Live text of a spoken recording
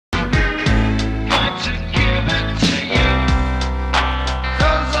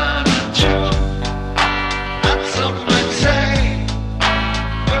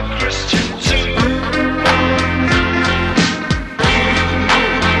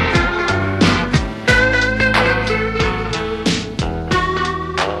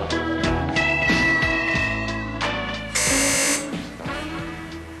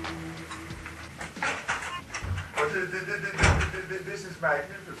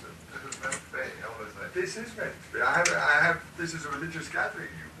meant to be, obviously. This is meant to be. This is a religious gathering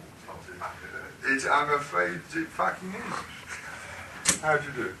you walked into. I'm afraid it fucking is. How do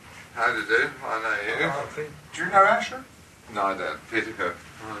you do? How do you do? I know you. Do you know Asher? No, I don't. Peter Cook.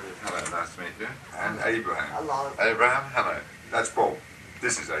 Hello, nice to meet you. And Abraham. Hello. Abraham, hello. That's Bob.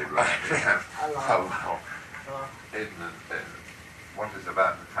 This is Abraham. Hello. Hello. In what is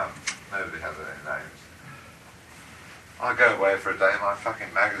about to come, nobody has any names. I go away for a day, my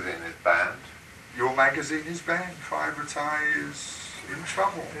fucking magazine is banned. Your magazine is banned. Private Eye is in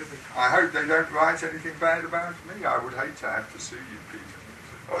trouble. I hope they don't write anything bad about me. I would hate to have to sue you, Peter.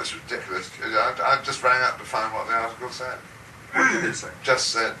 Oh, it's ridiculous. I just rang up to find what the article said. What did it say? Just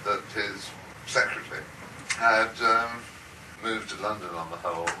said that his secretary had moved to London on the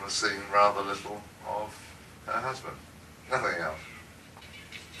whole and was seeing rather little of her husband. Nothing else.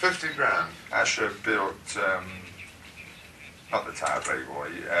 50 grand. Asher built, not the Tower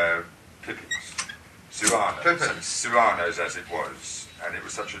Playboy, Pippins. Cyrano's as it was. And it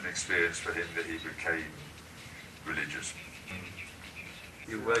was such an experience for him that he became religious.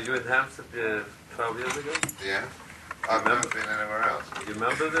 Were you in Hampstead 12 years ago? Yeah. I've never been anywhere else. You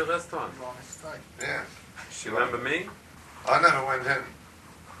remember the restaurant? Yeah. You remember me? I never went in.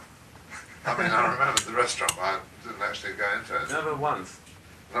 I mean, I remember the restaurant, but I didn't actually go into it. Never once.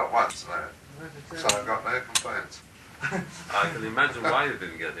 Not once, no. So I've got no complaints. I can imagine why you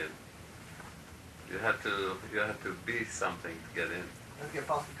didn't get in. You had to be something to get in.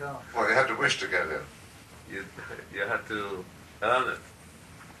 Well, you had to wish to get in. You had to earn it.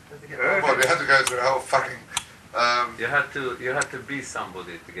 Well, you had to go through a whole fucking... You had to be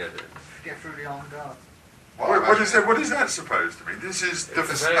somebody to get in. Get through the armed guard. What is that supposed to mean? This is the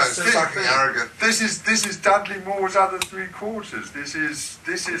fucking arrogant. This is Dudley Moore's other three quarters. This is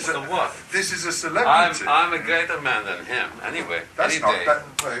So what? This is a celebrity. I'm a greater man than him. Anyway, That's any not day. that.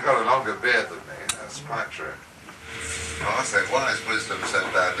 Well, you've got a longer beard than me. That's quite true. Well, I say, why is wisdom so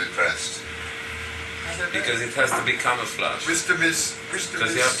badly dressed? Because it has to be camouflaged. Wisdom is.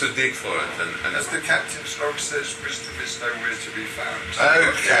 Because you have to dig for it. And as the captain's log says, wisdom is nowhere to be found.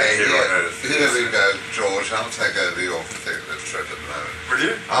 Okay, here we go, George. I'll take over your particular trip at the moment. Will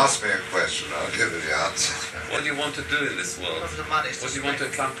you? Ask me a question, I'll give you the answer. what do you want to do in this world? What do you want to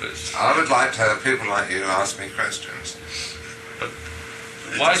accomplish? I would like to have people like you ask me questions. But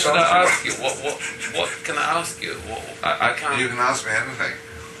why should I ask you? What can I ask you? I can't. You can ask me anything.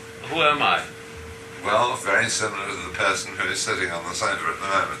 Who am I? Well, very similar to the person who is sitting on the sofa at the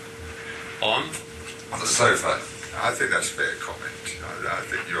moment. On the sofa. I think that's a fair comment. I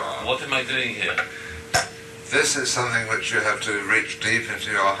think you are. What am I doing here? This is something which you have to reach deep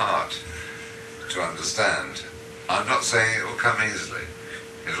into your heart to understand. I'm not saying it will come easily.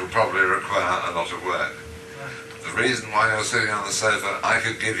 It will probably require a lot of work. The reason why you're sitting on the sofa I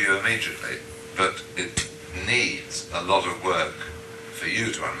could give you immediately, but it needs a lot of work for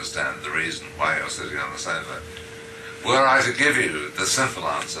you to understand the reason why you're sitting on the sofa. Were I to give you the simple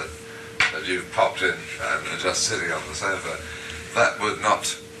answer that you've popped in and are just sitting on the sofa, that would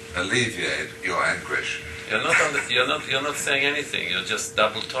not alleviate your anguish. You're not saying anything. You're just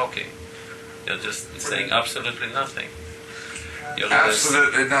double talking. You're just saying absolutely nothing.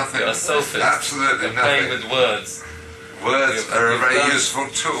 Absolutely nothing. You're a sophist. Absolutely you're nothing. Playing with words. Words are a very useful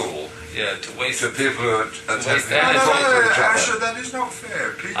tool. Yeah, to waste. To people who are attempting No, to Asher, that is not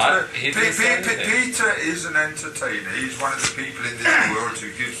fair. Peter is an entertainer. He's one of the people in this world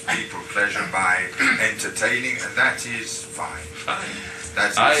who gives people pleasure by entertaining, and that is fine. Fine.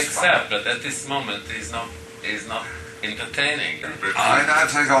 I accept, but at this moment he's not entertaining. I now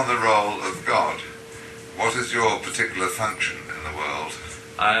take on the role of God. What is your particular function in the world?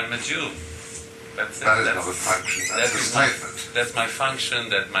 I am a Jew. That's it. That is not a function, that's a statement. That's my function,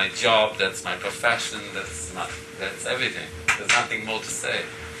 that's my job, that's my profession, that's everything. There's nothing more to say.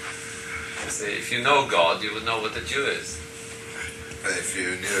 You see, if you know God, you would know what a Jew is. If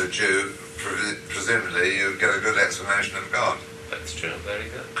you knew a Jew, presumably you'd get a good explanation of God. That's true, very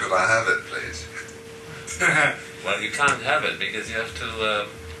good. Could I have it, please? Well, you can't have it because you have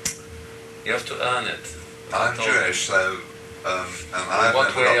to earn it. I'm Jewish, so and in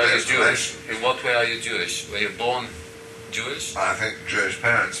what way are you Jewish? In what way are you Jewish? Were you born Jewish? I think Jewish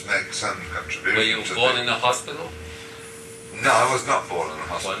parents make some contribution. Were you born in a hospital? No, I was not born in a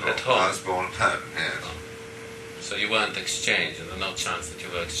hospital. Born at home? I was born at home, yes. Oh. So you weren't exchanged, and there's no chance that you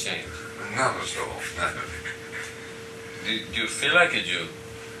were exchanged? None at all, no. Do you feel like a Jew?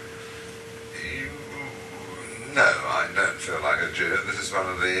 No, I don't feel like a Jew. This is one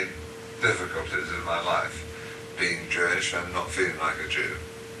of the difficulties in my life. Being Jewish and not feeling like a Jew.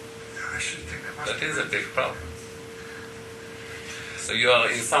 I should think that is a big problem. So you are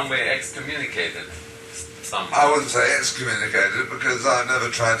in some way excommunicated. I wouldn't say excommunicated because I've never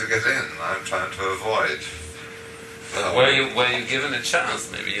tried to get in. I'm trying to avoid. But were you given a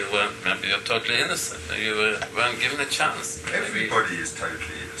chance? Maybe you weren't. Maybe you're totally innocent. Maybe you weren't given a chance. Everybody is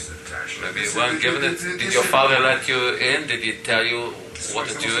totally innocent, actually. Maybe you weren't given it. Did your father let you in? Did he tell you what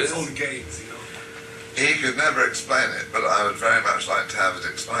a Jew is? He could never explain it, but I would very much like to have it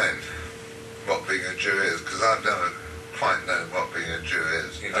explained, what being a Jew is, because I've never quite known what being a Jew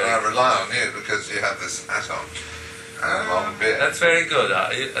is. And I rely on you because you have this hat on and a long beard. That's very good.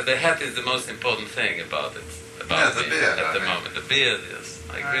 The hat is the most important thing about it. About the beard, at the moment. The beard, yes.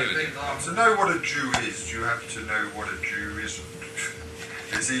 I agree with you. To know what a Jew is, you have to know what a Jew isn't.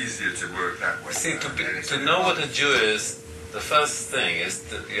 It's easier to work that way. See, to know what a Jew is, the first thing is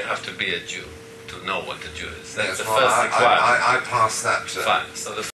that you have to be a Jew to know what a Jew is. That's the first requirement. I pass that. Fine. So the